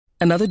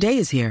Another day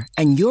is here,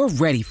 and you're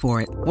ready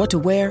for it. What to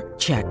wear?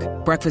 Check.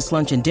 Breakfast,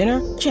 lunch, and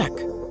dinner? Check.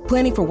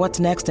 Planning for what's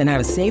next and how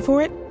to save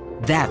for it?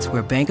 That's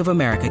where Bank of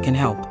America can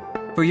help.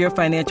 For your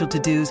financial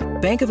to-dos,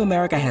 Bank of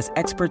America has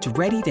experts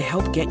ready to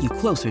help get you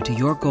closer to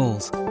your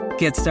goals.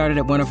 Get started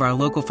at one of our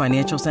local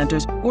financial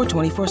centers or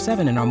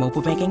 24/7 in our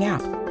mobile banking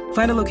app.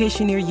 Find a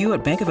location near you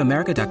at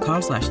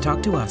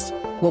bankofamerica.com/talktous.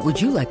 What would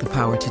you like the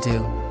power to do?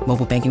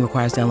 Mobile banking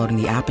requires downloading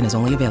the app and is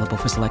only available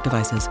for select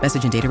devices.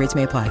 Message and data rates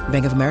may apply.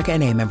 Bank of America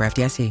N.A., member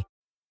FDIC.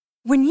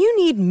 When you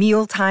need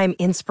mealtime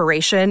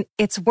inspiration,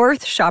 it's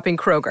worth shopping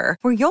Kroger,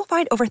 where you'll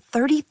find over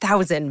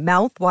 30,000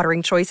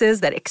 mouth-watering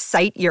choices that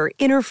excite your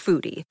inner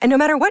foodie. And no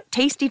matter what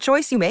tasty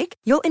choice you make,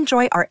 you'll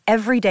enjoy our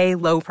everyday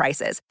low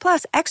prices,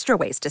 plus extra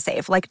ways to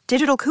save, like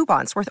digital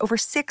coupons worth over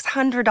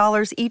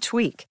 $600 each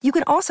week. You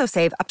can also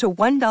save up to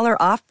 $1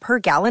 off per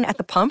gallon at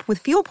the pump with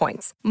fuel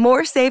points.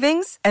 More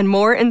savings and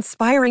more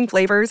inspiring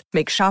flavors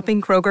make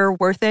shopping Kroger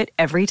worth it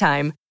every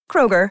time.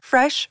 Kroger,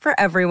 fresh for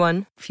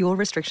everyone. Fuel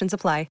restrictions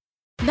apply.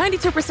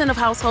 92% of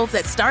households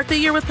that start the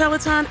year with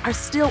Peloton are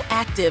still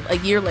active a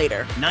year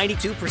later.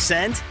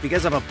 92%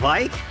 because of a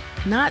bike?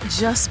 Not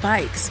just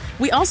bikes.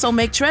 We also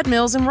make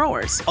treadmills and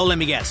rowers. Oh, let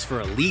me guess, for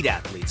elite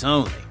athletes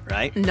only,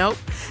 right? Nope.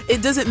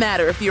 It doesn't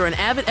matter if you're an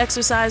avid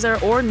exerciser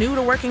or new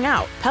to working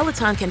out.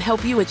 Peloton can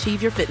help you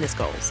achieve your fitness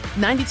goals.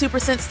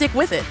 92% stick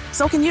with it.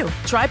 So can you.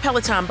 Try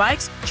Peloton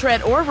bikes,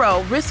 tread, or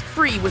row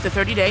risk-free with a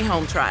 30-day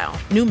home trial.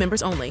 New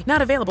members only.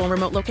 Not available in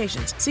remote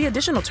locations. See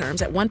additional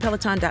terms at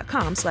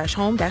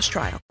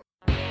onepeloton.com/home-trial.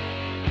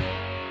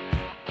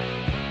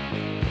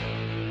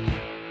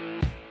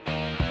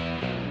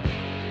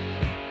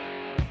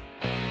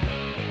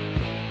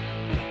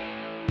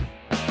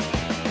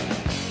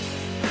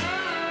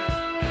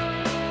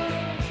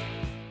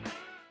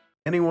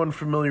 Anyone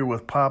familiar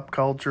with pop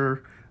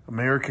culture,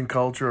 American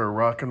culture, or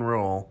rock and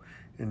roll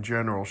in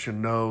general should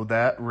know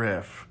that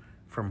riff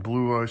from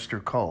Blue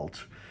Oyster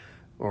Cult,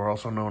 or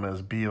also known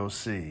as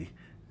BOC,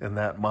 and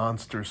that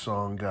monster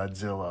song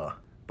Godzilla.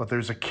 But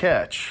there's a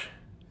catch.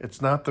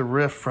 It's not the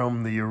riff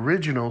from the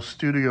original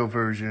studio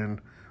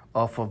version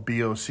off of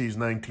BOC's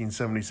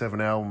 1977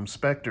 album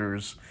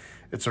Spectres.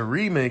 It's a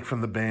remake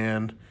from the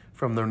band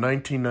from their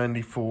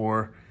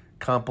 1994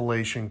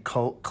 compilation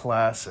Cult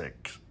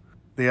Classics,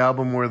 the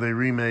album where they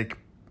remake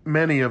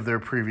many of their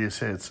previous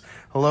hits.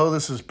 Hello,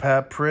 this is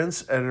Pat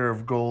Prince, editor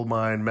of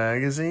Goldmine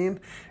Magazine,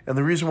 and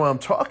the reason why I'm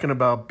talking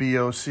about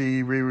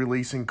BOC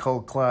re-releasing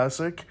Cult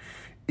Classic,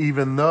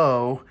 even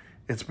though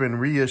it's been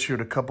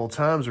reissued a couple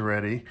times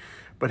already,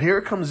 but here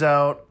it comes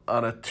out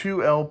on a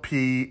 2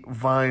 LP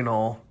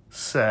vinyl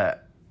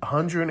set,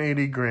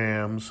 180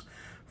 grams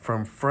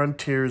from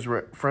Frontiers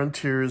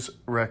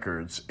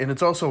Records, and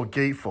it's also a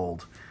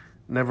gatefold.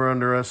 Never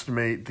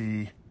underestimate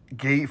the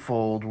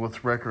gatefold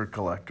with record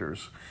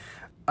collectors.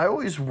 I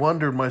always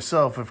wondered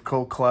myself if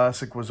Cult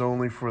Classic was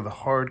only for the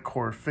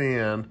hardcore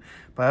fan,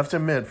 but I have to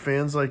admit,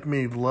 fans like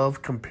me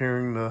love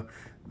comparing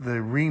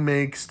the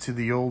remakes to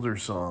the older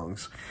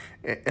songs.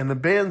 And the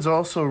band's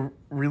also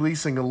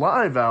releasing a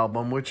live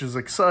album, which is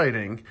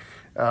exciting.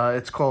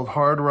 It's called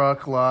Hard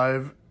Rock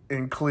Live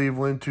in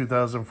Cleveland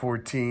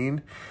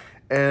 2014.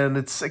 And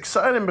it's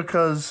exciting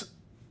because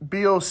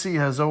BOC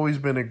has always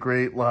been a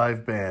great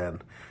live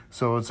band.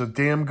 So it's a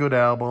damn good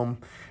album,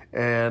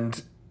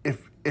 and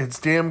if it's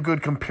damn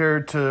good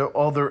compared to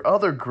all their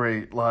other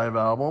great live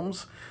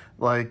albums,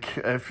 like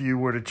if you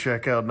were to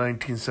check out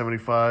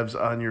 1975's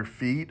On Your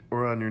Feet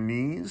or On Your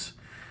Knees,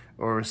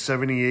 or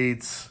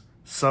 78's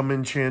Some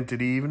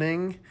Enchanted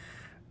Evening,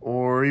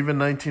 or even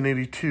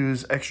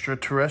 1982's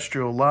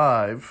Extraterrestrial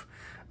Live.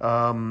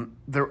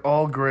 They're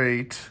all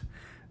great.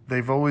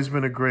 They've always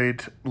been a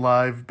great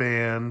live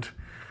band,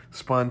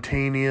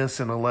 spontaneous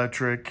and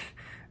electric.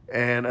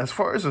 And as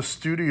far as the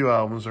studio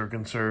albums are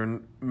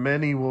concerned,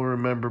 many will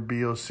remember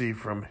BOC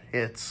from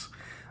hits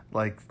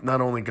like not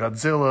only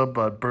Godzilla,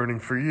 but Burning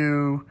for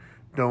You,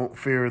 Don't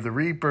Fear the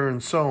Reaper,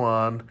 and so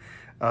on,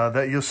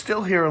 that you'll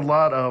still hear a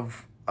lot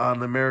of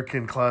on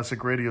American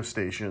classic radio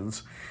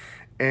stations.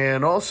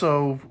 And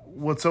also,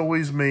 what's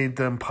always made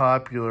them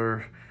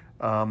popular,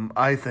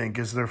 I think,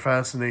 is their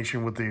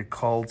fascination with the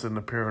occult and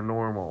the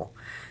paranormal.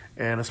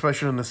 And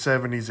especially in the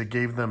 70s, it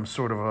gave them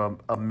sort of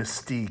a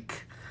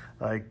mystique.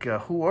 Like,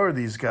 who are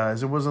these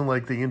guys? It wasn't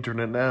like the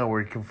internet now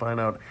where you can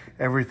find out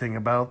everything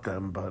about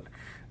them, but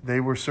they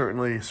were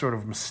certainly sort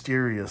of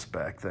mysterious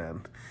back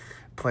then,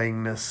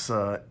 playing this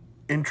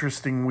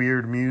interesting,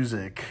 weird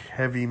music,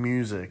 heavy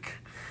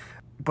music.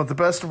 But the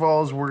best of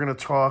all is we're going to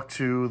talk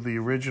to the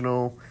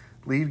original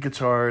lead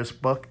guitarist,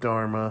 Buck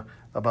Dharma,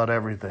 about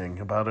everything,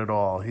 about it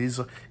all. He's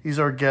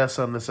our guest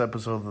on this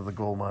episode of the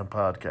Goldmine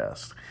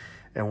Podcast.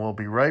 And we'll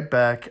be right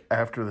back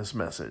after this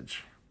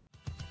message.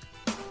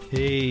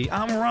 Hey,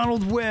 I'm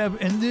Ronald Webb,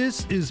 and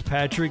this is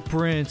Patrick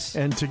Prince.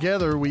 And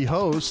together we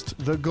host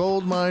the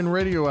Goldmine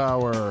Radio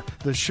Hour,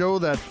 the show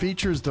that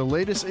features the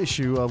latest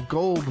issue of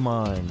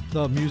Goldmine,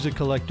 the Music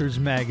Collectors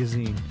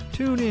Magazine.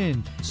 Tune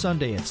in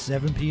Sunday at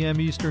 7 p.m.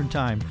 Eastern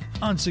Time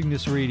on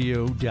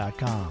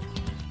CygnusRadio.com.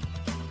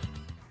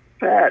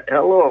 Pat,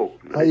 hello.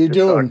 How you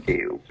doing? Talk to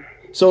you.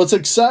 So it's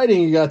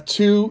exciting. You got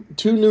two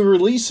new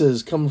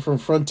releases coming from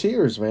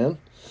Frontiers, man.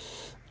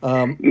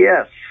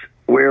 Yes,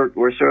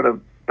 we're sort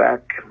of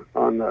back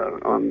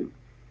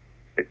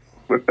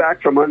we're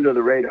back from under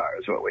the radar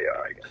is what we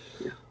are, I guess.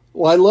 Yeah.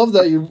 Well, I love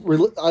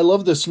that I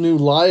love this new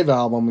live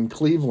album in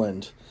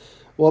Cleveland.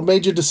 What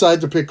made you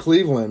decide to pick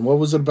Cleveland? What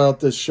was it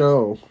about this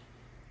show?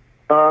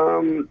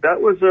 That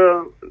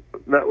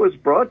was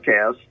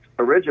broadcast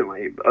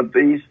originally.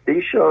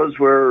 These shows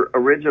were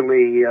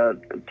originally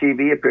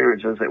TV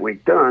appearances that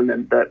we'd done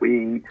and that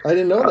we I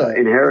didn't know that.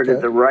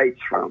 inherited the rights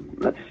from.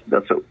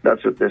 That's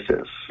what this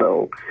is.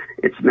 So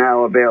it's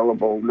now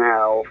available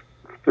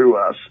through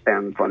us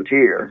and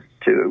Frontier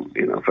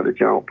for the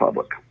general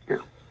public. Yeah.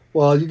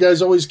 Well, you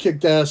guys always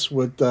kicked ass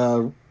with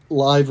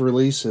live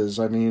releases.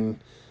 I mean,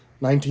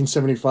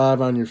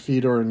 1975 On Your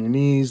Feet or On Your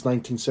Knees,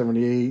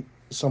 1978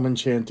 Some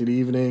Enchanted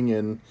Evening,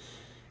 and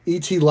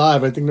E.T.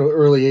 Live, I think the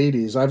early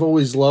 80s. I've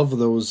always loved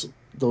those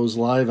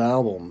live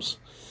albums.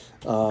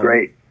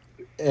 Great.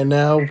 And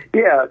now...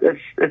 Yeah,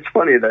 it's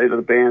funny that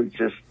the band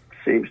just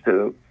seems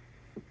to...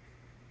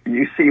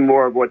 You see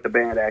more of what the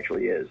band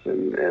actually is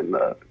in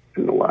the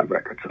live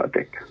records, I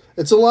think.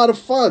 It's a lot of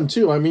fun,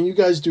 too. I mean, you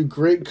guys do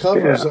great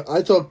covers. Yeah.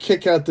 I thought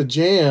Kick Out the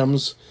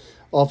Jams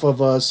off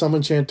of Some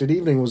Enchanted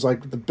Evening was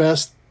like the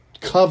best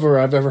cover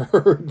I've ever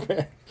heard,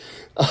 man,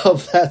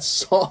 of that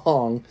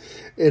song.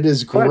 It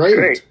is great. That's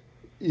great.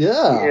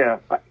 Yeah.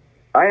 Yeah.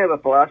 I have a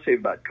philosophy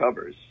about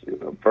covers.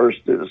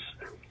 First is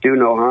do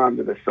no harm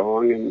to the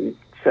song, and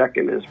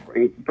second is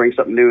bring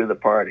something new to the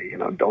party.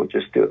 Don't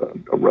just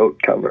do a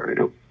rote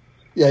cover.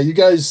 Yeah, you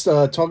guys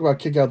talk about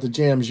Kick Out the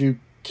Jams. You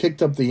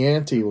kicked up the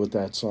ante with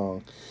that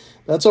song.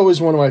 That's always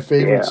one of my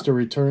favorites to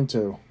return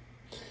to.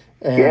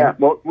 And yeah,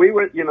 well, we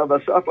were,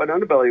 the Soft White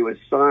Underbelly was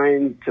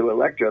signed to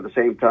Elektra at the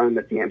same time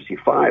that the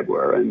MC5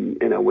 were, and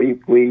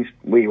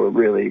we were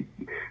really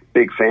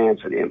big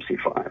fans of the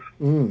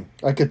MC5.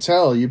 I could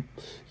tell you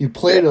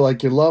played it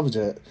like you loved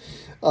it.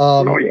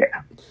 Oh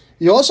yeah.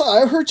 You also,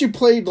 I heard you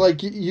played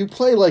you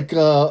play a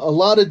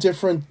lot of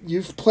different.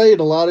 You've played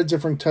a lot of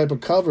different type of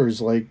covers.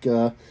 Like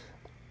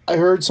I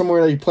heard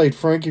somewhere that you played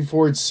Frankie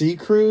Ford's Sea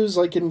Cruise,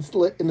 like in the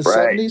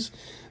 70s.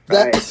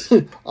 That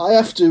I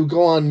have to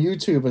go on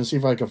YouTube and see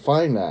if I can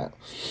find that.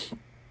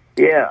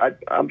 Yeah,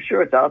 I'm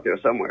sure it's out there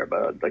somewhere,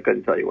 but I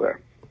couldn't tell you where.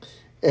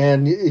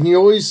 And you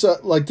always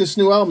like this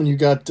new album. You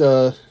got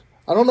I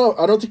don't know.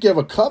 I don't think you have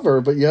a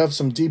cover, but you have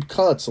some deep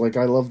cuts. Like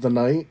I Love the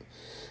Night.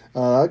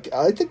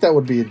 I think that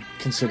would be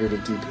considered a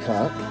deep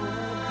cut.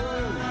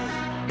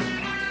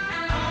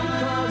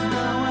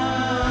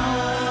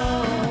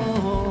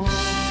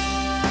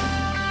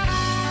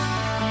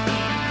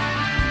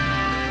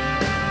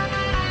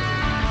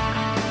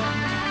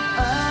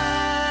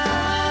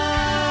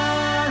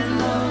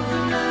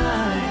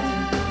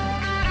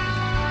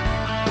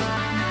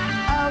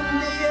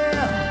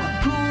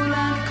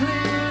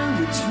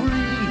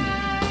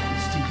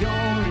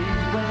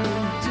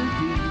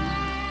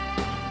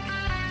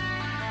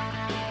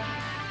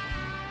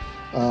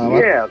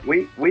 Yeah,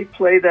 we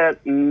play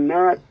that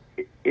not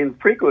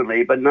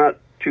infrequently, but not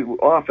too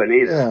often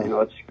either.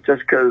 Yeah. It's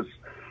just because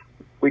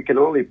we can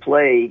only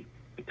play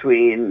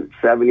between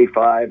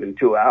 75 and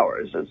 2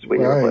 hours, as we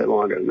never play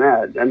longer than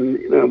that,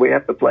 and we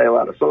have to play a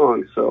lot of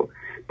songs. So,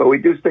 but we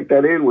do stick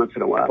that in once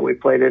in a while. We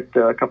played it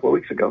a couple of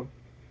weeks ago.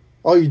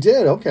 Oh, you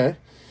did? Okay.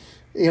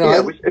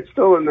 It's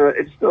still in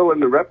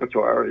the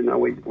repertoire.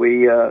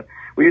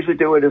 We usually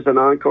do it as an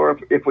encore.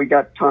 If we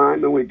got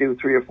time and we do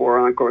 3 or 4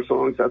 encore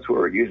songs, that's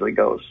where it usually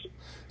goes.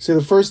 See,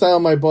 the first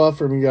album I bought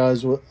from you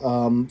guys was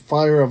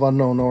Fire of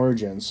Unknown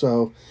Origin.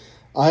 So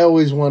I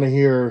always want to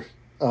hear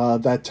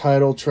that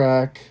title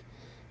track.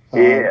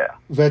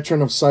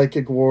 Veteran of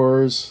Psychic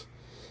Wars,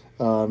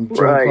 Joan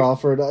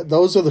Crawford.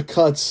 Those are the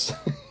cuts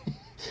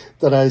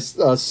that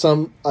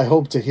I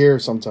hope to hear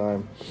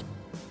sometime.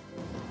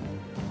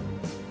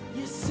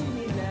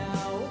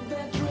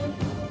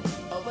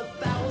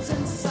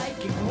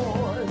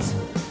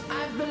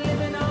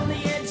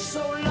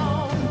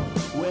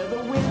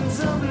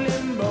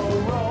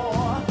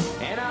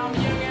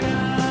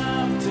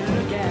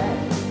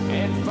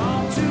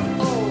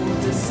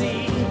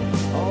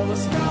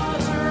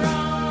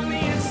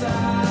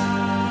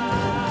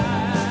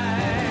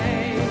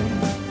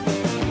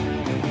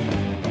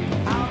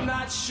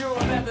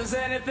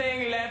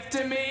 Anything left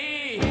to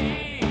me?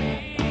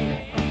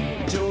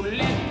 Don't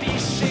let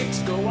these shakes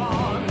go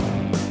on.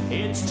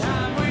 It's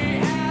time we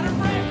had a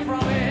break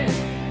from it.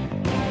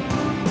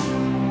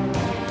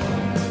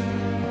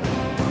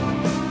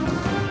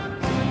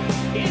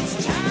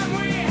 It's time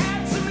we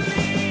had some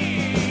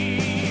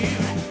leave.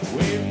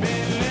 We've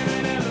been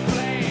living in the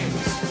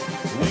flames.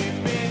 We've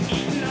been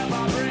eating up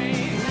our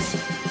brains.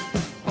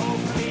 Oh,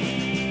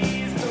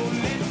 please don't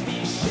let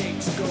these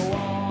shakes go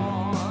on.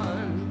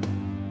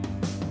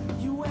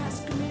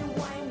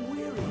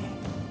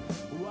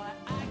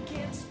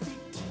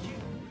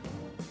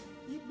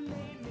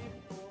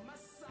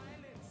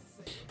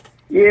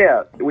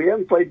 Yeah, we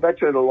haven't played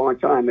Veteran in a long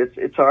time.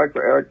 It's hard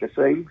for Eric to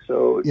sing,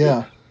 so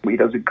he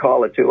doesn't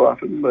call it too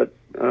often. But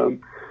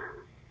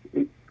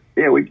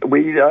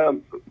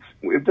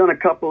we've done a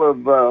couple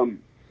of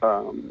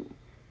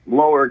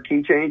lower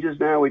key changes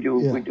now. We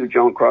do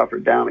Joan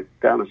Crawford down a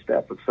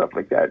step and stuff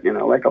like that. You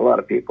know, like a lot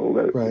of people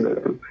that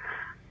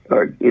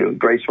are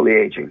gracefully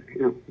aging.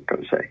 You know, I'm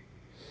going to say.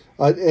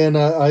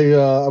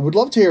 I would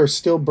love to hear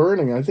 "Still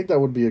Burning." I think that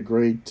would be a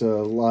great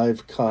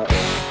live cut.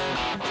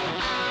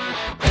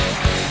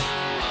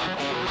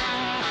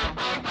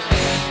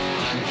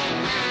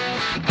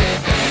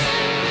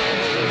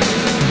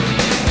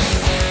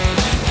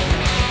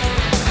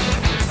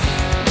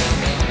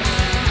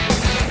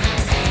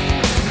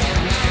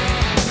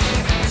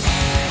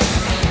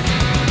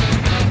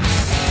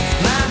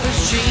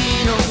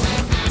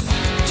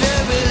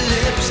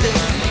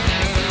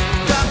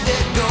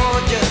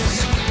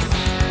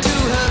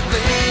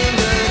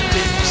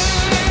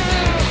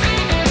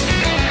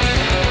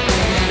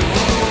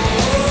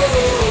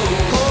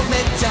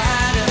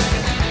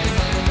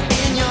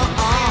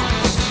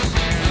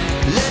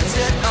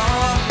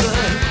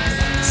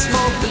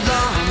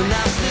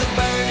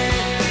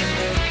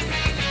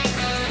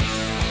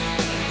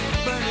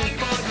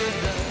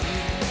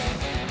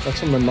 That's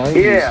from the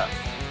 90s. Yeah.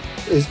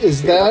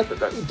 Is that...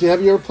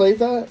 Have you ever played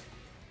that?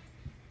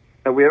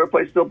 Have we ever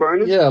played Still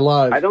Burning? Yeah,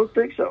 live. I don't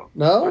think so.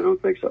 No? I don't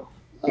think so.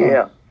 Oh.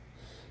 Yeah.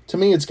 To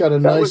me, it's got a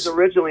That nice... was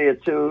originally a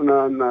tune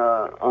on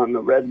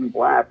the Red and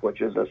Black,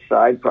 which is a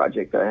side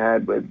project I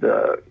had with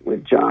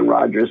John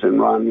Rogers and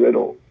Ron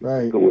Riddle,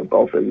 right, who were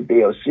both in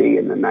BOC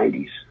in the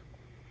 90s.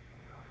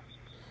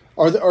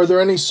 Are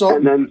there any songs...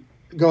 And then...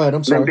 Go ahead,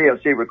 I'm sorry. Then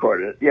BOC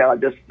recorded it. Yeah,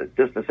 just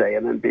to say,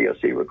 and then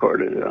BOC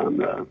recorded it on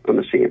the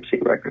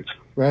CMC records.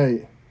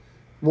 Right.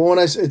 Well, when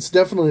it's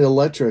definitely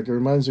electric. It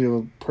reminds me of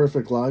a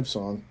perfect live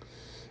song.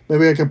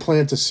 Maybe I could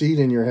plant a seed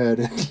in your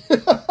head.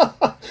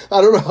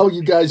 I don't know how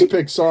you guys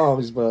pick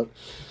songs, but...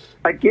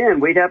 Again,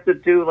 we'd have to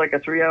do like a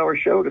 3-hour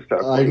show to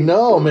start playing. I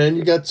know, man.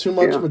 You got too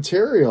much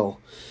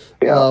material.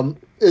 Yeah.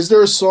 Is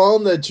there a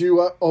song that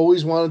you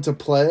always wanted to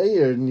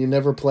play and you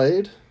never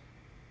played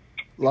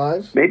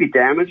live? Maybe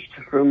Damaged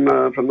from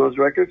those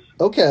records.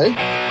 Okay.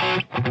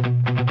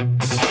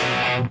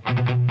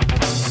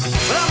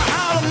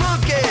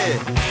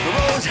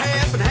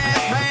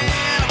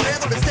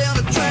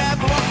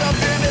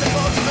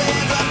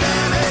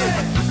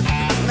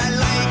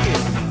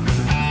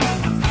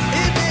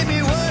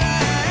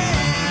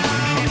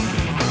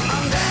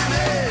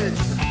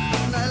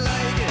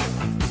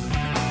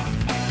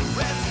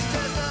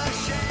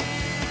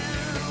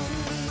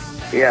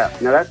 Yeah,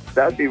 now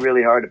that'd be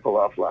really hard to pull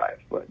off live,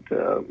 but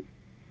to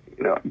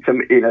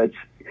me, it's.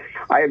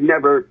 I have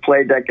never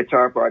played that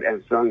guitar part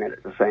and sung it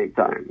at the same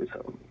time,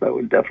 so that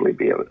would definitely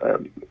be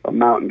a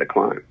mountain to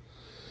climb.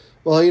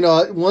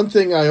 Well, one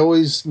thing I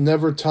always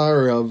never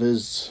tire of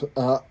is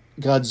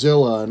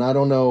Godzilla, and I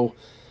don't know.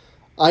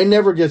 I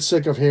never get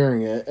sick of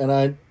hearing it, and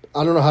I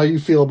don't know how you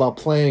feel about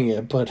playing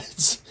it, but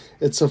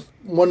it's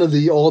one of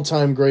the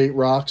all-time great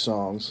rock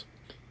songs,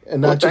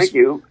 and thank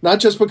you. Not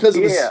just because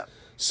of the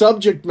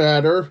subject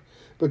matter,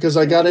 because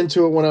I got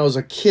into it when I was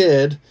a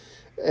kid,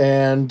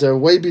 and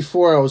way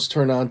before I was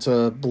turned on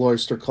to Blue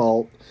Oyster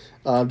Cult,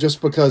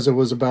 just because it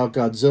was about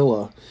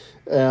Godzilla.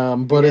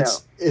 But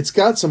it's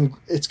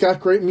got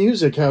great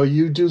music. How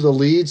you do the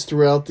leads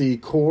throughout the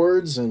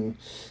chords, and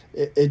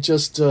it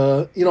just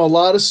a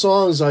lot of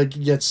songs I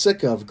get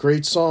sick of.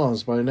 Great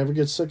songs, but I never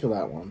get sick of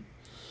that one.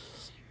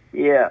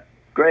 Yeah,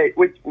 great.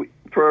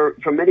 For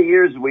many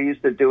years, we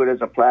used to do it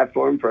as a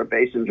platform for a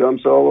bass and drum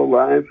solo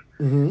live,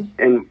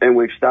 and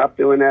we've stopped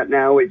doing that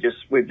now.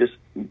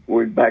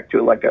 We're back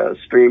to like a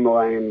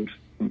streamlined,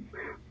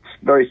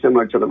 very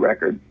similar to the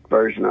record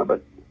version of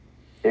it.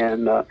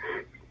 And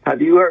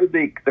have you heard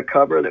the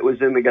cover that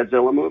was in the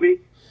Godzilla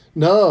movie?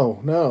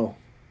 No.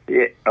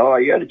 Yeah. Oh,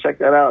 you got to check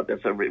that out.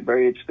 That's a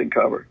very interesting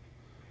cover.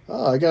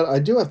 Oh, I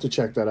do have to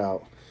check that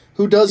out.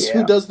 Who does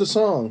the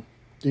song?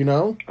 Do you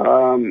know?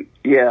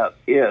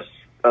 Yes.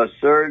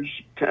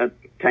 Serge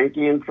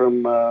Tankian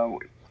from.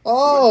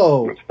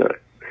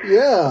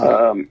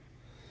 Yeah.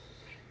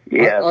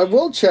 I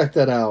will check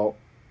that out.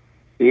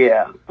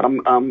 Yeah,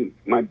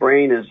 my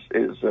brain is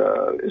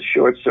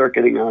short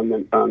circuiting on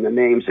the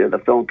names here. The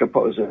film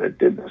composer that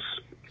did this.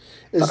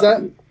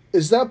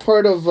 Is that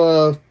part of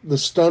the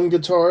stun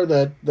guitar,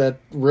 that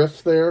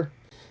riff there?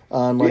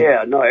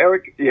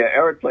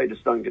 Eric played the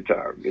stun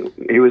guitar.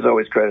 He was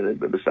always credited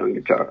with the stun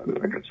guitar on the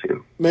records.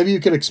 Maybe you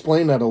could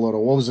explain that a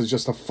little. What was it?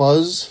 Just a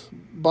fuzz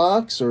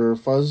box or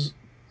fuzz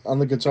on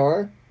the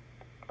guitar?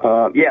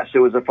 Yes, it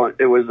was a fuzz.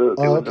 It was a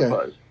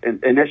fuzz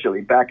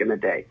initially back in the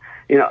day.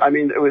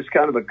 It was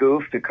kind of a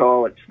goof to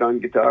call it stun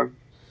guitar.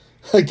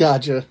 I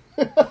gotcha.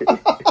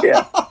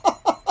 Yeah.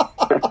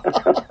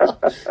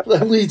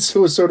 That leads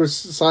to a sort of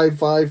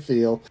sci-fi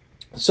feel.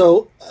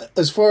 So,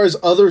 as far as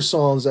other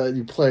songs that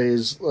you play,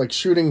 is like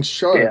Shooting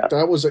Shark,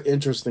 that was an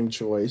interesting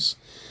choice.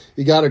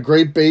 You got a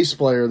great bass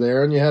player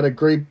there, and you had a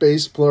great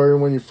bass player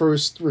when you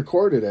first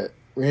recorded it,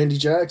 Randy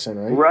Jackson,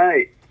 right?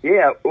 Right.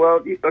 Yeah.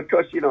 Well, of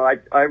course,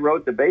 I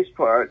wrote the bass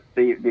part,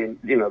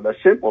 the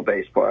simple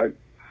bass part,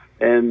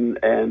 and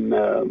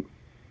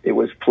it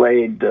was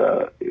played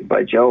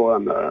by Joe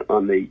on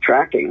the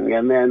tracking,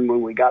 and then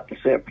when we got to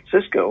San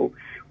Francisco,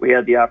 we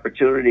had the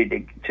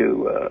opportunity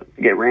to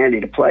get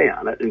Randy to play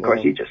on it, and of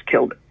course he just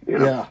killed it. You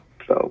know? Yeah.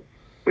 So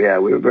yeah,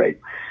 we were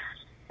great,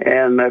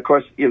 and of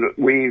course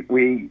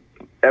we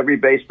every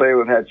bass player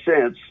we've had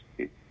since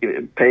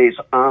pays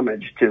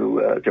homage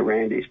to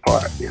Randy's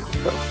part. You know,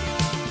 so.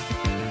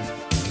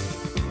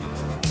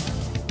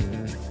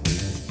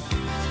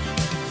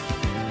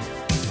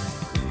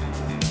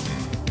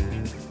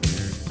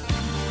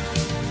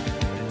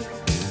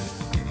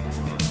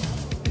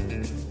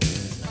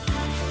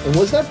 And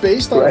was that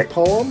based on a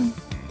poem,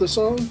 the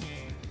song?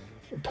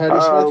 Patti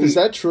Smith, is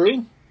that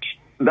true?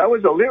 That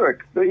was a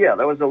lyric. Yeah,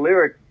 that was a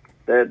lyric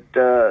that,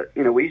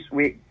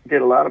 we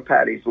did a lot of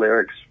Patti's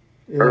lyrics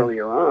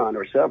earlier on,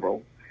 or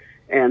several.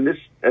 And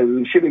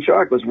Shooting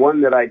Shark was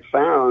one that I'd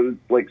found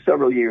like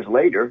several years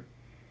later,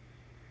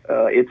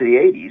 into the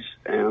 80s.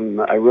 And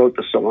I wrote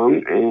the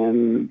song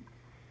and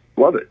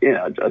love it.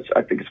 Yeah,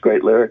 I think it's a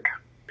great lyric.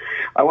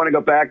 I want to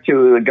go back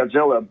to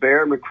Godzilla.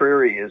 Bear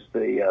McCreary is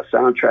the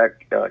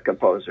soundtrack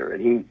composer,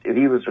 and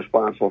he was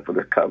responsible for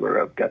the cover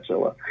of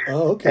Godzilla.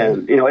 Oh, okay.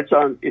 And it's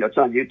on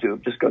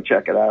YouTube. Just go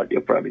check it out.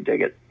 You'll probably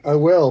dig it. I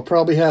will.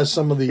 Probably has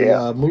some of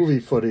the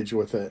movie footage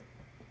with it.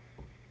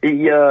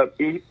 He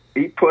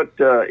put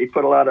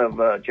a lot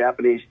of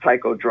Japanese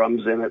taiko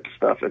drums in it and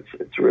stuff.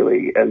 It's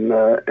really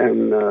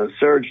and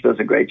Serge does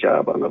a great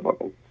job on the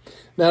vocal.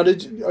 Now,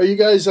 are you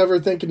guys ever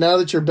thinking, now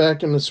that you're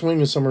back in the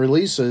swing of some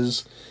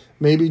releases,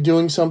 maybe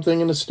doing something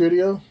in the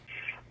studio?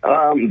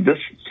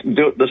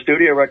 The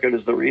studio record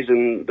is the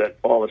reason that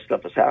all this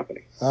stuff is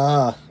happening.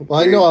 Well,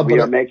 I know. We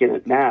are making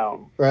it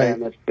now, right?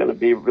 And it's going to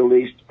be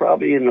released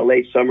probably in the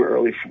late summer,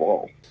 early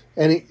fall.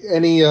 Any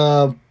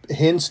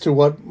hints to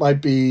what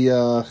might be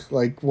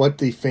like what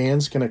the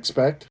fans can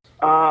expect?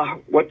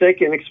 What they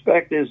can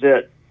expect is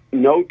that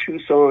no two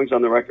songs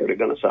on the record are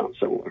going to sound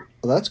similar.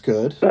 Well, that's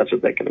good. That's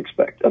what they can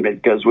expect. I mean,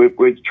 because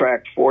we've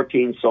tracked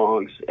 14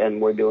 songs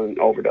and we're doing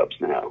overdubs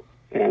now.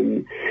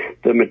 And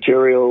the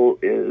material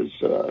is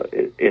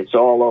it's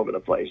all over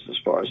the place as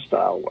far as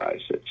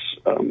style-wise. It's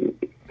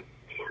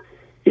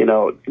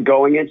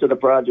going into the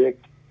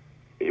project,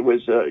 it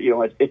was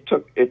it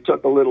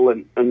took a little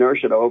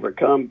inertia to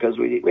overcome because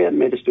we hadn't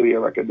made a studio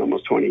record in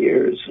almost 20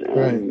 years,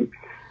 and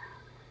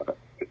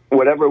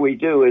whatever we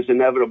do is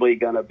inevitably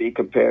going to be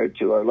compared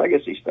to our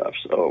legacy stuff.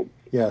 So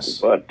yes,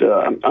 but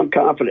I'm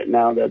confident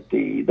now that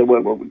the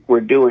what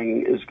we're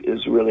doing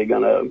is really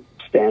going to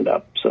stand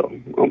up. So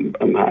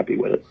I'm happy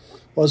with it.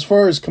 Well, as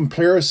far as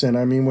comparison,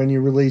 I mean, when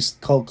you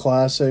released Cult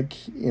Classic,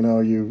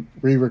 you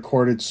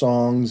re-recorded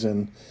songs,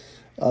 and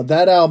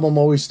that album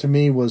always to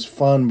me was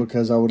fun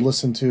because I would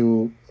listen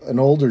to an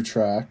older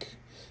track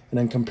and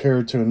then compare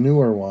it to a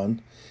newer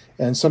one.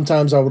 And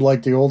sometimes I would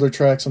like the older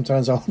track,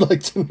 sometimes I would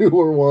like the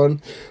newer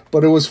one,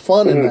 but it was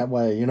fun in that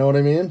way. You know what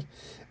I mean?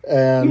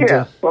 And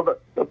well,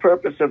 the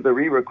purpose of the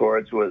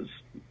re-records was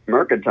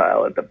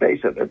mercantile at the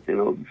base of it,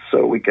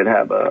 so we could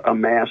have a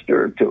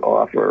master to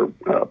offer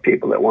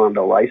people that wanted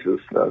to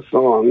license the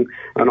song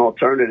an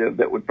alternative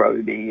that would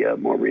probably be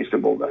more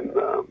reasonable than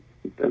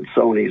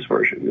Sony's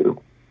version.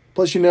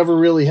 Plus, you never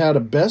really had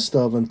a best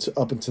of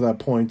up until that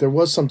point. There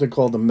was something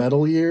called the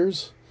Metal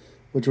Years,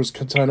 which was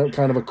kind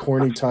of a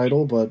corny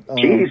title, but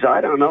geez,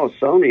 I don't know.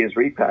 Sony has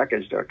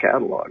repackaged our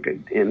catalog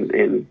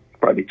in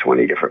probably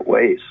 20 different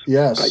ways.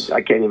 Yes,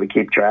 I can't even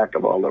keep track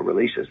of all the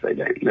releases they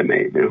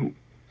made.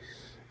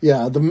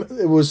 Yeah,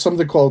 it was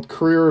something called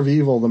Career of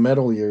Evil, the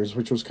Metal Years,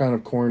 which was kind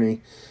of corny.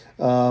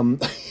 I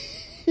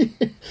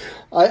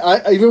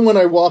even when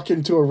I walk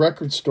into a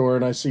record store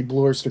and I see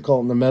Blue Oyster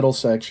Cult in the metal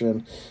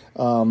section,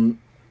 I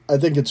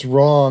think it's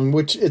wrong,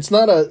 which it's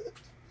not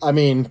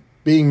being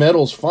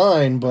metal's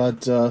fine,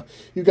 but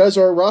you guys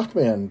are a rock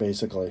band,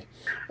 basically.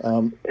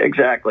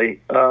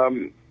 Exactly.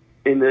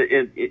 In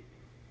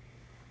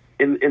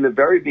the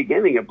very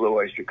beginning of Blue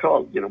Oyster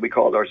Cult, we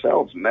called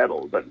ourselves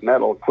metal, but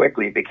metal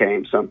quickly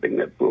became something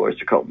that Blue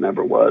Oyster Cult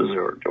never was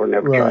or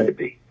never tried to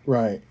be.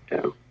 Right.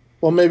 Yeah.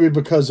 Well, maybe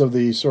because of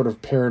the sort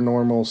of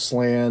paranormal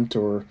slant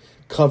or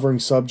covering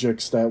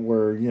subjects that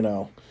were,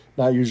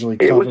 not usually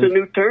covered. It was a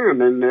new term,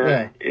 and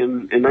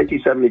in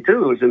 1972,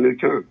 it was a new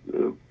term.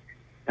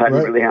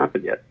 Hadn't really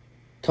happened yet.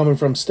 Coming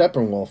from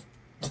Steppenwolf.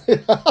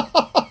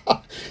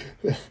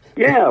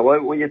 Yeah,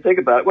 well, when you think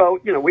about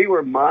it, we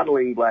were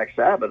modeling Black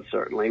Sabbath,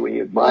 certainly. We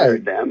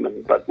admired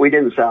them, but we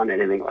didn't sound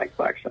anything like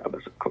Black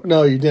Sabbath, of course.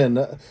 No, you didn't.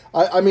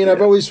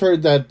 I've always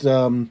heard that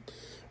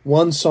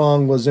one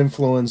song was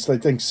influenced, I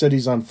think,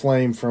 Cities on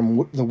Flame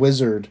from The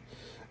Wizard.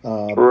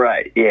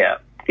 Right, yeah,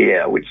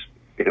 which,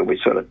 we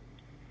sort of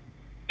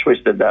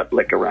twisted that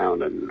lick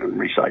around and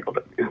recycled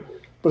it. Yeah.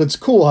 But it's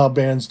cool how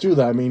bands do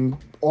that. I mean,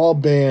 all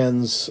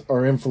bands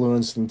are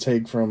influenced and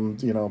take from,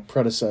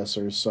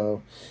 predecessors,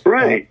 so...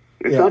 Right.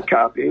 It's not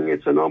copying,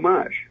 it's an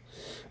homage.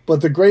 But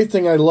the great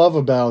thing I love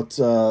about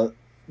the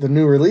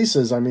new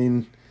releases, I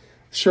mean,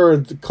 sure,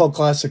 the Cult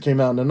Classic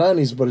came out in the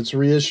 90s, but it's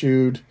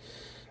reissued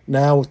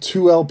now with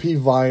 2 LP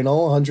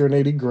vinyl,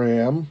 180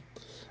 gram.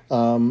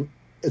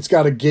 It's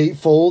got a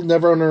gatefold.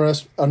 Never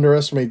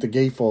underestimate the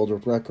gatefold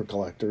with record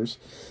collectors.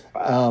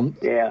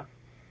 Yeah.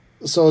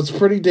 So it's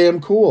pretty damn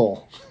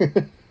cool.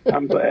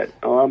 I'm glad.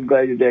 Oh, I'm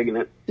glad you're digging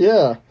it.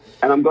 Yeah.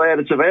 And I'm glad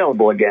it's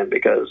available again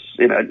because,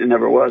 you know, it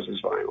never was as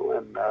vinyl.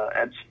 And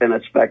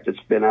in fact, it's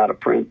been out of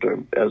print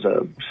or as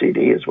a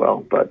CD as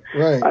well. But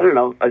right. I don't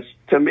know.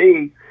 To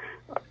me,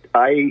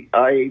 I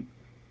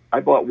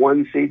bought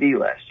one CD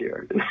last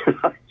year.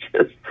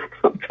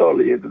 I'm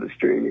totally into the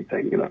streaming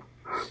thing, you know.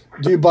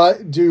 Do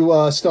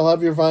you still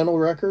have your vinyl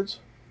records?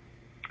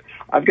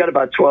 I've got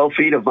about 12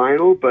 feet of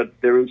vinyl, but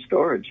they're in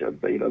storage.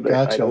 But, you know,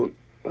 Gotcha.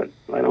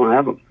 I don't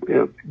have them. You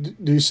know.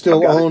 Do you still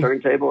I've got own a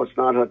turntable? It's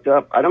not hooked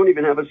up. I don't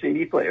even have a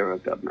CD player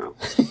hooked up now.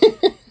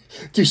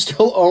 Do you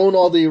still own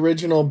all the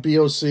original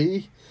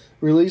BOC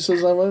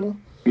releases on vinyl?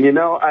 You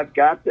know, I've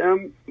got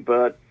them,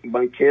 but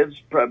my kids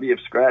probably have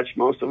scratched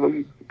most of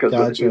them because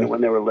Gotcha. you know,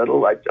 when they were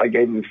little, I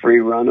gave them free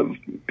run of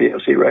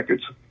BOC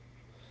records.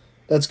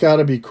 That's got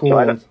to be cool.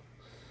 So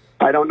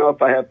I don't know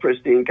if I have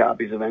pristine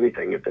copies of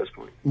anything at this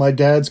point. My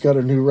dad's got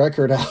a new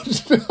record out.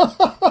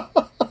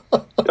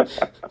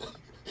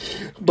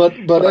 but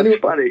anyway,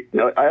 it's funny. You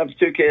know, I have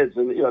two kids,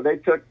 and you know they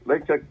took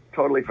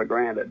totally for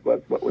granted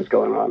what was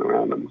going on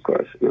around them. Of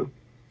course, you know.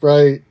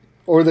 Right,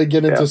 or they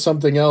get into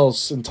something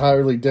else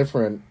entirely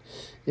different.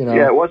 You know.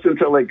 Yeah, it wasn't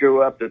until they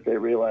grew up that they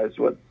realized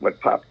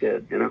what pop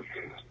did. You know.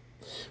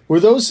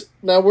 Were those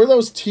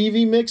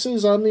TV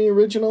mixes on the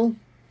original?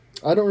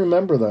 I don't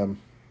remember them.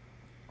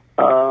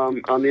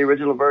 On the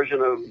original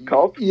version of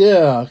Cult?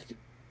 Yeah.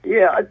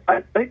 Yeah,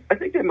 I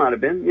think they might have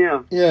been,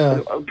 yeah.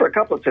 Yeah. For a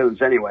couple of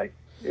tunes, anyway.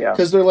 Yeah.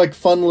 Because they're like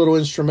fun little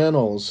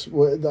instrumentals.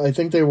 I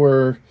think they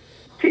were...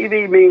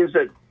 TV means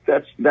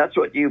that's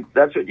what you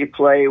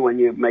play when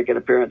you make an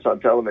appearance on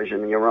television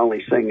and you're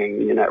only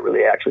singing. You're not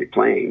really actually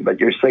playing, but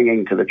you're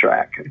singing to the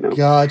track. You know?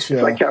 Gotcha.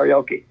 It's like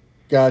karaoke.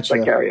 Gotcha. It's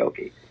like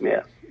karaoke,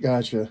 yeah.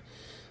 Gotcha.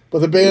 But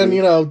the band,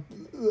 you know,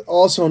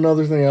 also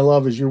another thing I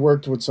love is you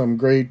worked with some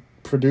great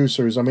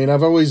producers. I mean,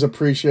 I've always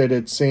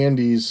appreciated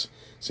Sandy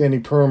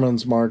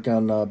Perman's mark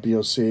on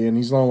BOC, and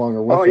he's no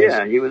longer with us. Oh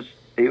yeah, he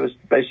was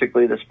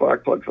basically the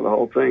spark plug for the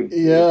whole thing.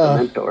 Yeah, the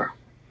mentor.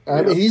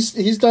 I mean,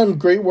 he's done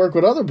great work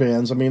with other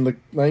bands. I mean,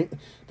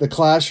 the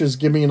Clash's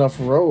 "Give Me Enough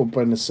Rope"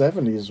 in the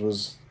 '70s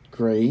was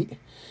great.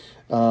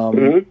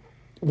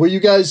 Were you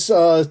guys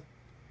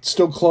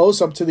still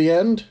close up to the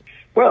end?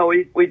 Well,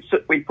 we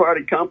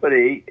parted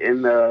company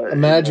in the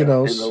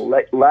Imaginos in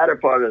the latter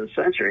part of the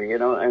century, you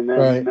know, and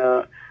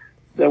then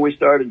then we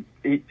started.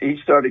 He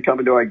started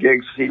coming to our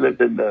gigs. He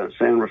lived in the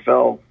San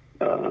Rafael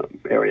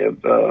area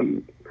of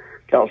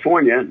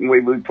California, and we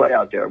would play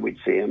out there. We'd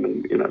see him,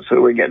 and you know,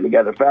 so we're getting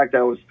together. In fact,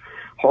 I was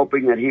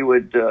hoping that he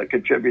would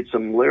contribute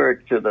some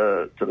lyric to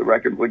the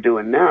record we're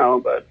doing now,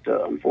 but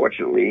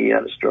unfortunately, he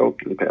had a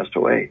stroke and passed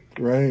away.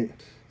 Right.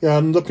 Yeah,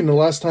 I'm looking. The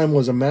last time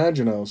was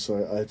Imaginos,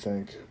 I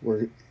think,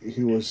 where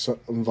he was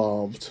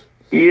involved.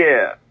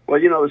 Yeah. Well,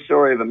 you know the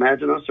story of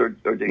Imaginos, or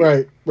do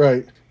you?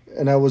 Right.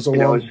 And that was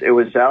it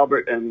was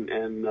Albert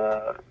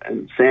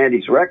and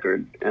Sandy's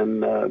record,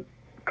 and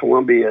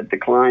Columbia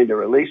declined to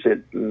release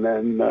it, and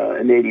then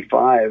in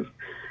 '85,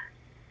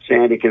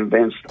 Sandy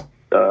convinced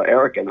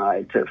Eric and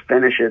I to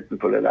finish it and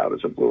put it out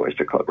as a Blue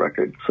Oyster Cult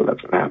record. So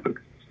that's what happened.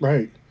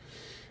 Right.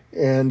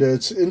 And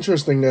it's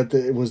interesting that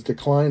it was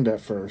declined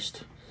at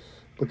first.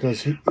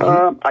 Because you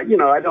know,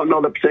 I don't know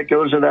the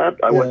particulars of that.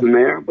 I wasn't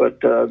there,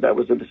 but that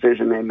was the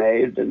decision they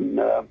made, and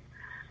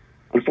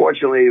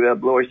unfortunately,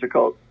 Blue Oyster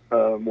Cult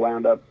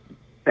wound up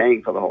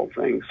paying for the whole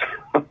thing.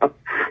 So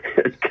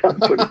it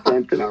kind of put a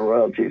dent in our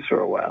royalties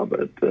for a while,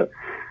 but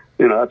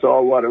you know, that's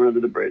all water under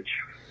the bridge.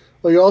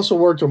 Well, you also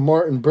worked with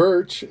Martin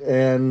Birch,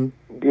 and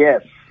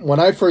yes, when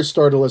I first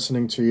started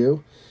listening to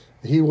you,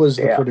 he was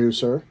the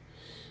producer.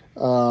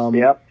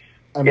 Yep.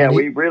 I mean,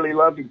 we really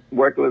loved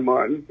working with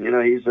Martin. You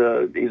know, he's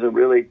a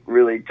really,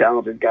 really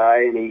talented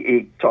guy, and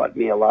he taught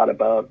me a lot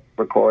about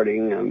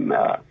recording, and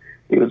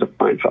he was a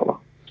fine fellow.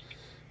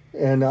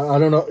 And I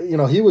don't know, you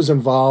know, he was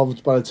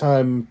involved by the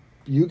time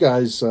you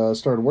guys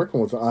started working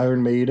with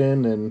Iron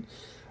Maiden, and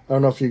I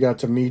don't know if you got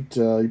to meet,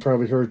 you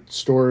probably heard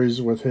stories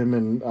with him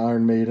and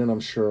Iron Maiden, I'm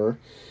sure.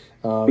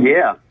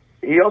 Yeah.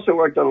 He also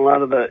worked on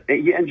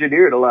he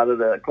engineered a lot of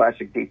the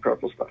classic Deep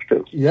Purple stuff,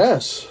 too.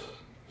 Yes.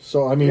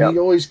 So, I mean, he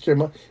always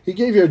came up. He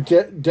gave you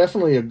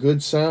definitely a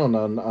good sound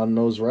on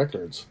those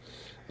records.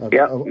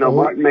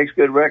 Martin makes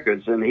good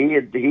records, and he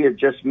had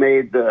just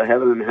made the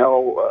Heaven and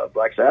Hell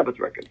Black Sabbath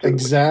record, too.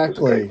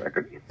 Exactly.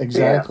 Record.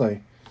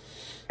 Exactly.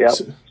 Yeah.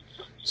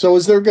 So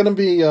is there going to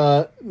be,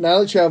 now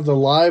that you have the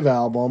live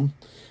album,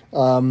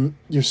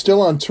 you're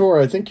still on tour.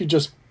 I think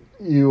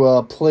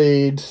you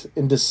played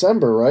in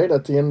December, right?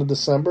 At the end of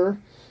December.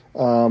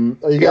 Are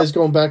you guys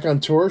going back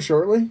on tour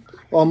shortly?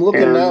 Well, I'm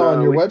looking now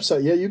on your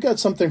website. Yeah, you got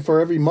something for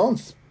every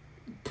month,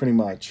 pretty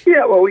much.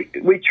 Yeah, well,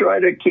 we try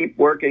to keep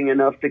working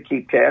enough to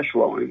keep cash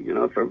flowing, you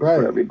know, for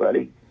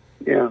everybody.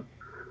 Yeah.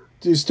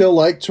 Do you still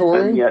like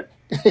touring? And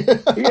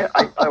yet,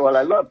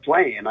 I love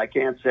playing. I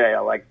can't say I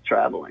like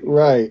traveling.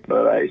 Right.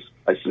 But I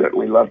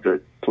certainly love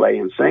to play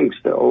and sing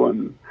still,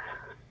 and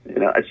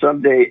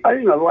Someday,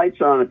 the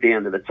light's on at the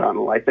end of the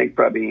tunnel. I think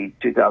probably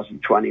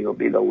 2020 will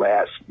be the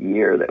last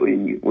year that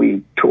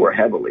we tour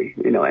heavily,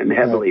 and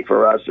heavily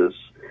for us is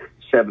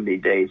 70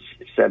 dates,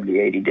 70,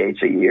 80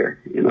 dates a year.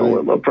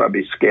 They'll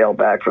probably scale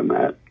back from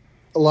that.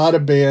 A lot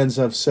of bands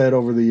have said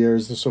over the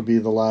years this will be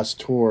the last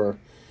tour,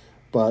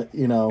 but,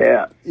 you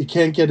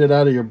can't get it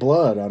out of your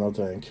blood, I don't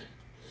think.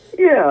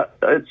 Yeah,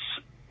 it's,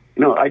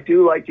 I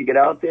do like to get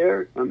out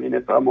there. I mean,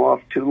 if I'm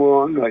off too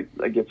long,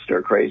 I get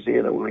stir crazy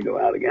and I want to go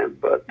out again.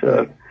 But,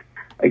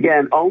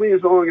 again, only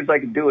as long as I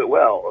can do it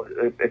well.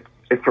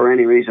 If for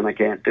any reason I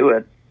can't do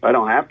it, I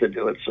don't have to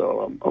do it,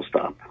 so I'll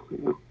stop.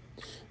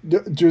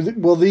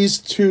 Will these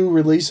two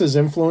releases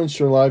influence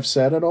your live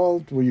set at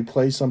all? Will you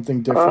play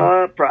something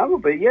different?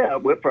 Probably, yeah.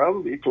 We'll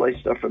probably play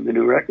stuff from the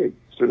new record,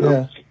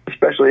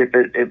 especially if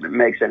it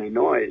makes any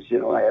noise.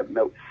 I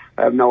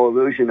have no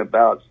illusion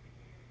about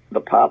the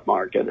pop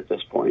market at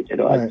this point.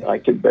 Right. I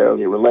can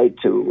barely relate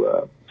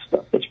to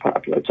stuff that's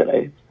popular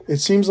today. It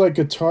seems like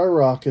guitar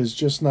rock is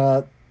just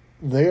not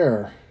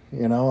there,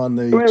 on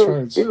the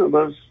charts.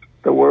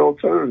 The world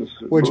turns,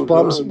 which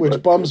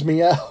bums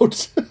me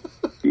out.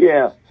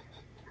 Yeah.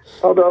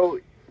 Although,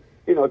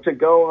 to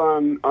go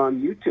on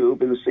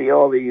YouTube and see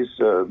all these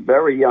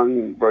very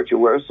young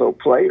virtuoso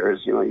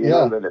players,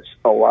 know that it's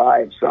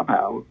alive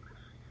somehow.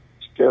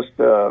 It's just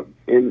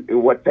in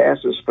what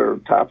passes for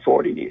top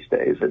 40 these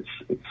days.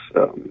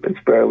 It's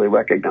barely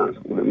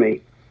recognizable to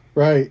me.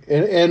 Right,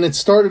 and it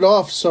started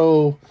off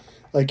so,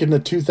 like in the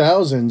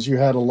 2000s, you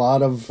had a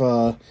lot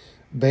of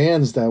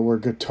bands that were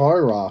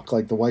guitar rock,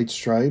 like the White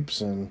Stripes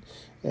and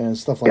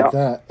stuff like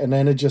that, and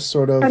then it just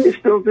sort of. And they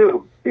still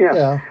do.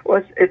 Yeah.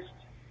 Well, it's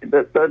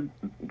the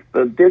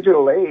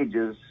digital age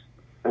and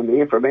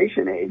the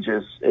information age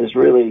is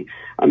really.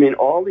 I mean,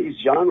 all these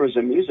genres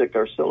of music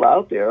are still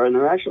out there, and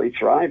they're actually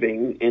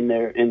thriving in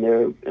their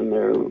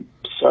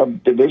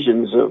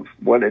subdivisions of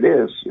what it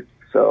is.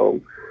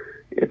 So,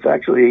 it's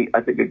actually,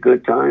 I think, a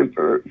good time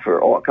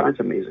for all kinds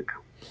of music.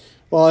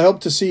 Well, I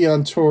hope to see you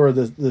on tour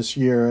this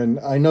year, and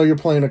I know you're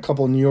playing a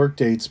couple of New York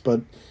dates,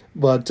 but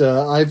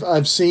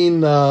I've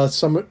seen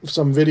some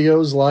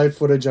videos, live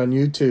footage on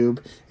YouTube,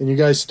 and you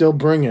guys still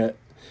bring it.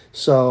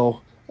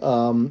 So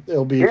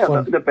it'll be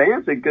fun. The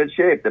band's in good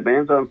shape. The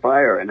band's on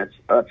fire, and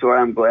that's why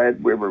I'm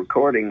glad we're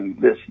recording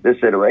this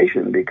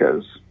iteration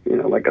because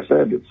like I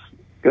said, it's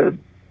good.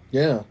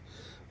 Yeah.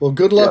 Well,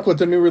 good luck with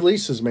the new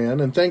releases, man,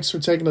 and thanks for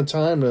taking the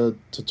time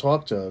to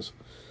talk to us.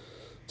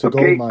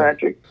 Okay,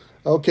 Patrick.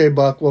 Okay,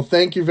 Buck. Well,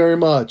 thank you very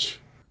much.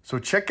 So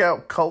check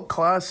out Cult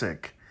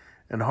Classic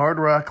and Hard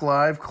Rock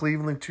Live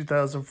Cleveland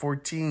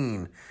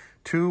 2014.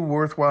 2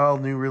 worthwhile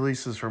new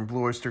releases from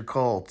Blue Oyster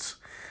Cult.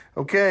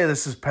 Okay,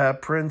 this is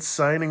Pat Prince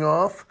signing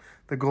off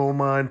the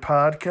Goldmine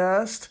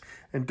Podcast.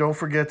 And don't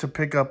forget to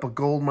pick up a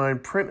Goldmine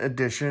print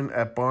edition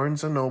at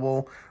Barnes &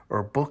 Noble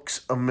or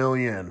Books A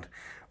Million.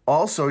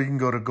 Also, you can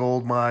go to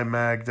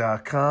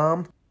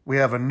goldminemag.com. We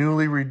have a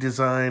newly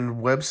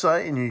redesigned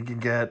website, and you can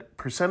get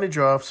percentage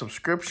off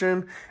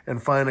subscription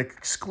and find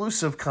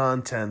exclusive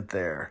content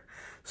there.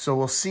 So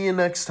we'll see you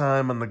next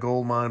time on the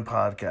Goldmine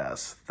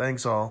Podcast.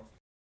 Thanks all.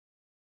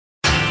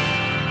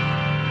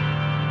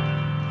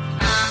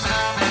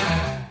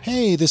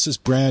 Hey, this is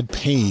Brad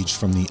Page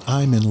from the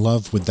I'm in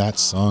Love with That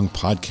Song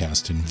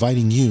podcast,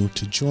 inviting you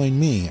to join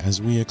me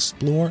as we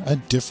explore a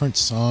different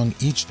song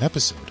each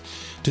episode,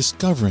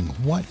 discovering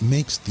what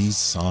makes these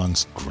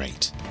songs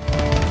great.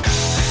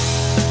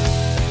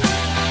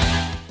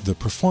 The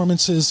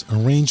performances,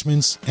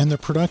 arrangements, and the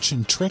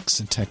production tricks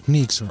and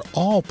techniques are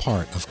all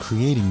part of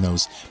creating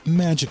those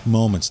magic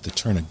moments that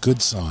turn a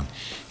good song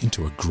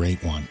into a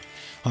great one.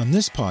 On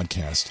this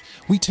podcast,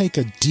 we take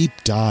a deep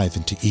dive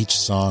into each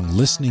song,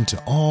 listening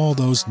to all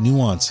those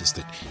nuances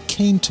that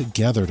came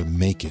together to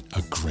make it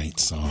a great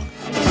song.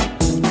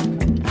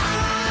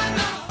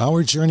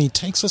 Our journey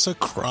takes us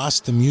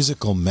across the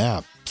musical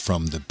map,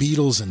 from the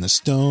Beatles and the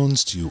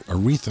Stones to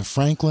Aretha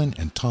Franklin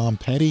and Tom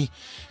Petty,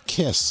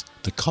 Kiss,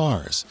 The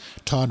Cars,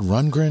 Todd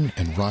Rundgren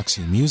and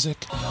Roxy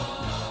Music,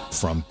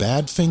 from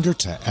Badfinger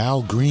to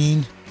Al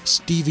Green,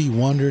 Stevie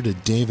Wonder to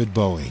David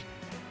Bowie,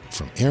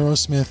 from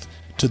Aerosmith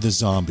to the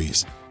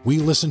Zombies. We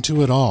listen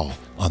to it all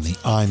on the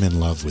I'm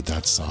in Love with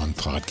That Song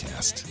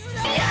podcast.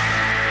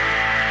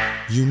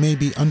 You may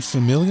be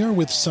unfamiliar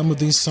with some of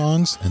these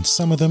songs, and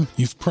some of them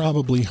you've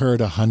probably heard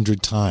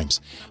 100 times,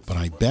 but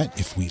I bet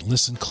if we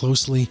listen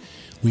closely,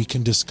 we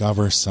can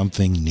discover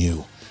something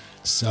new.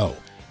 So,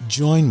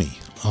 join me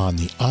on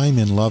the I'm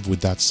in Love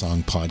with That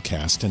Song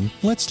podcast, and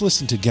let's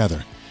listen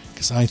together,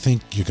 because I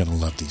think you're going to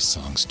love these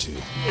songs too.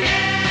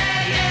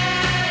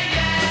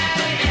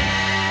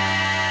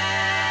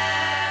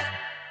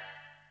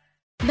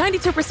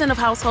 92% of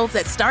households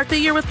that start the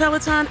year with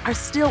Peloton are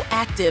still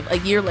active a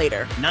year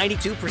later.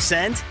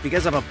 92%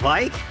 because of a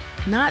bike?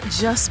 Not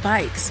just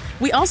bikes.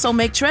 We also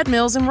make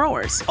treadmills and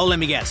rowers. Oh, let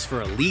me guess,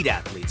 for elite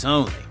athletes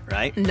only,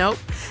 right? Nope.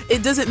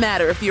 It doesn't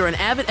matter if you're an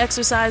avid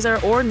exerciser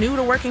or new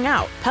to working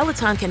out.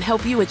 Peloton can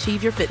help you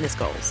achieve your fitness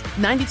goals.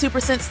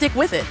 92% stick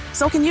with it.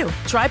 So can you.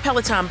 Try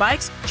Peloton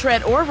bikes,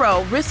 tread, or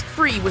row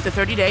risk-free with a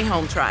 30-day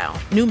home trial.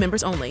 New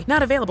members only.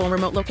 Not available in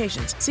remote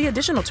locations. See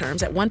additional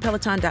terms at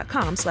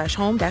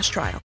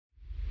onepeloton.com/home-trial.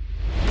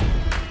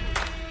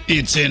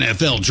 It's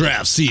NFL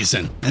draft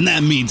season, and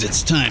that means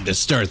it's time to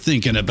start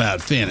thinking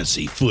about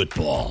fantasy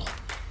football.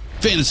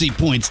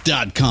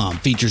 FantasyPoints.com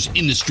features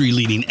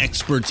industry-leading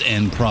experts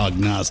and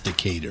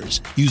prognosticators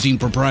using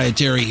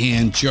proprietary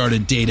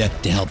hand-charted data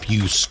to help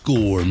you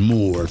score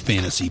more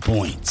fantasy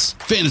points.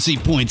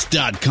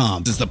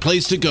 FantasyPoints.com is the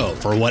place to go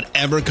for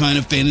whatever kind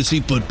of fantasy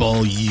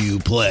football you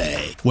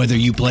play. Whether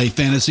you play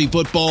fantasy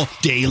football,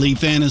 daily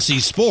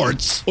fantasy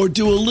sports, or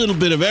do a little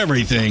bit of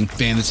everything,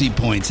 Fantasy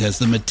Points has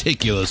the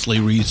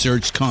meticulously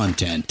researched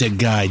content to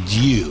guide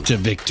you to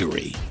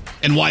victory.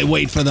 And why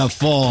wait for the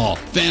fall?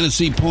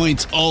 Fantasy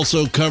Points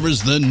also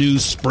covers the new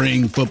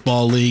spring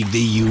football league,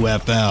 the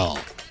UFL.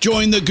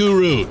 Join the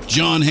guru,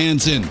 John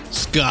Hansen,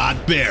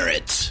 Scott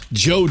Barrett,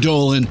 Joe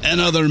Dolan,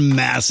 and other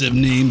massive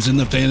names in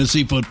the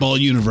fantasy football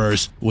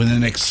universe with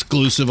an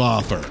exclusive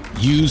offer.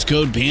 Use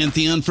code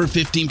Pantheon for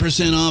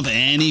 15% off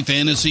any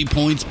Fantasy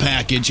Points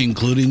package,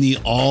 including the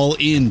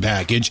all-in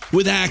package,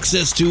 with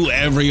access to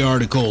every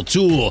article,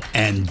 tool,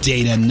 and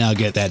data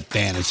nugget that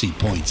Fantasy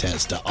Points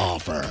has to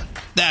offer.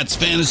 That's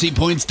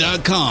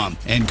FantasyPoints.com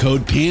and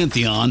code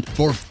Pantheon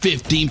for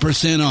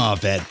 15%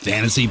 off at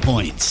Fantasy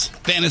Points.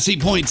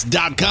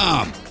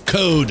 FantasyPoints.com,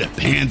 code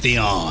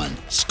Pantheon.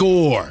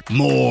 Score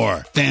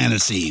more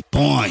fantasy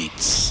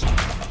points.